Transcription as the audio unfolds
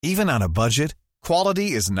Even on a budget,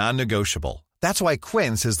 quality is non-negotiable. That's why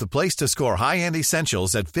Quince is the place to score high-end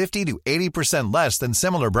essentials at 50 to 80% less than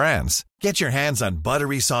similar brands. Get your hands on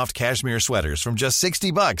buttery soft cashmere sweaters from just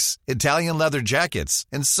 $60, Italian leather jackets,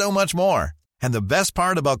 and so much more. And the best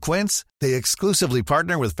part about Quince, they exclusively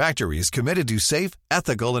partner with factories committed to safe,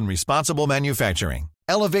 ethical, and responsible manufacturing.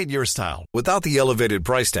 Elevate your style without the elevated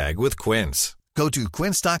price tag with Quince. Go to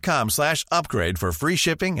quince.com/upgrade for free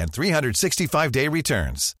shipping and 365-day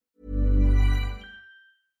returns.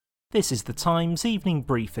 This is the Times evening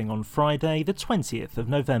briefing on Friday, the 20th of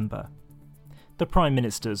November. The Prime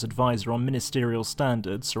Minister's advisor on ministerial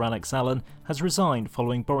standards, Sir Alex Allan, has resigned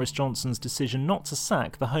following Boris Johnson's decision not to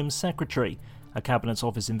sack the Home Secretary. A Cabinet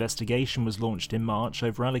Office investigation was launched in March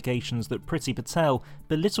over allegations that Priti Patel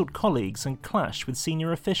belittled colleagues and clashed with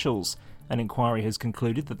senior officials. An inquiry has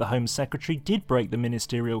concluded that the Home Secretary did break the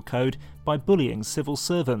ministerial code by bullying civil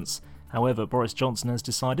servants. However, Boris Johnson has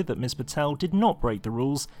decided that Ms Patel did not break the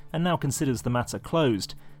rules and now considers the matter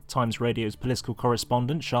closed. Times Radio's political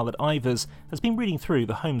correspondent Charlotte Ivers has been reading through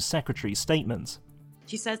the Home Secretary's statement.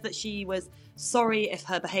 She says that she was sorry if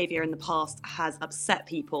her behaviour in the past has upset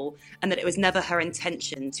people and that it was never her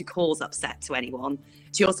intention to cause upset to anyone.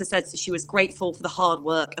 She also says that she was grateful for the hard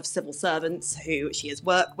work of civil servants who she has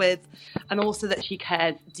worked with, and also that she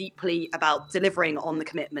cared deeply about delivering on the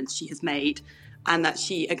commitments she has made, and that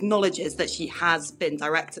she acknowledges that she has been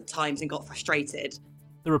direct at times and got frustrated.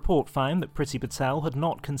 The report found that Priti Patel had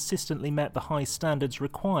not consistently met the high standards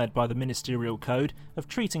required by the ministerial code of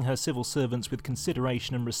treating her civil servants with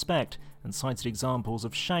consideration and respect, and cited examples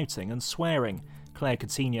of shouting and swearing. Claire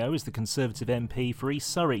Coutinho is the Conservative MP for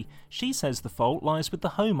East Surrey. She says the fault lies with the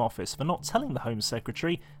Home Office for not telling the Home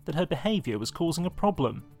Secretary that her behaviour was causing a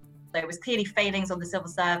problem. There was clearly failings on the civil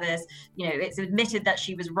service. It's admitted that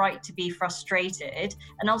she was right to be frustrated.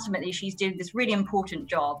 And ultimately, she's doing this really important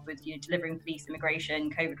job with delivering police, immigration,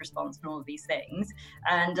 COVID response, and all of these things.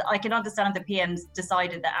 And I can understand the PM's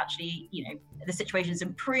decided that actually, the situation's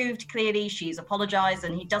improved. Clearly, she's apologised,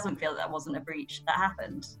 and he doesn't feel that wasn't a breach that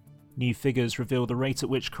happened. New figures reveal the rate at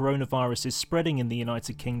which coronavirus is spreading in the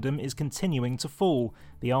United Kingdom is continuing to fall.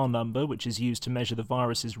 The R number, which is used to measure the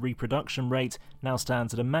virus's reproduction rate, now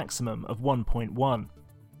stands at a maximum of 1.1.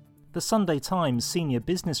 The Sunday Times senior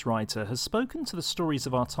business writer has spoken to the Stories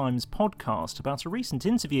of Our Times podcast about a recent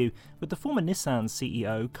interview with the former Nissan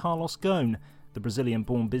CEO Carlos Ghosn. The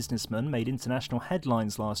Brazilian-born businessman made international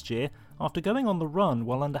headlines last year after going on the run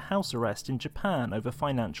while under house arrest in Japan over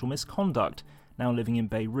financial misconduct. Now living in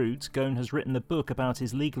Beirut, Ghosn has written a book about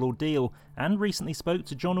his legal ordeal and recently spoke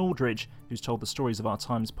to John Aldridge, who's told the Stories of Our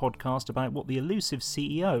Times podcast about what the elusive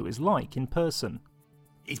CEO is like in person.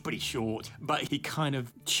 He's pretty short, but he kind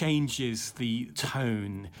of changes the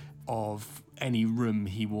tone of any room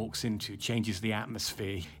he walks into, changes the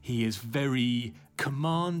atmosphere. He is very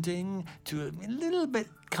commanding, to a little bit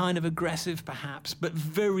kind of aggressive perhaps, but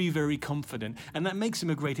very, very confident. And that makes him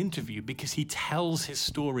a great interview because he tells his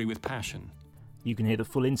story with passion. You can hear the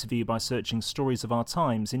full interview by searching Stories of Our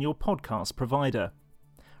Times in your podcast provider.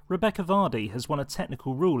 Rebecca Vardy has won a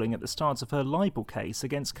technical ruling at the start of her libel case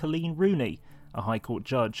against Coleen Rooney. A High Court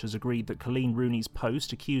judge has agreed that Coleen Rooney's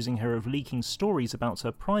post accusing her of leaking stories about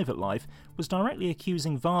her private life was directly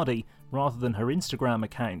accusing Vardy rather than her Instagram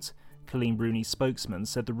account. Coleen Rooney's spokesman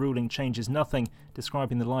said the ruling changes nothing,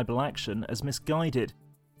 describing the libel action as misguided.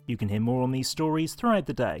 You can hear more on these stories throughout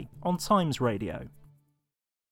the day on Times Radio.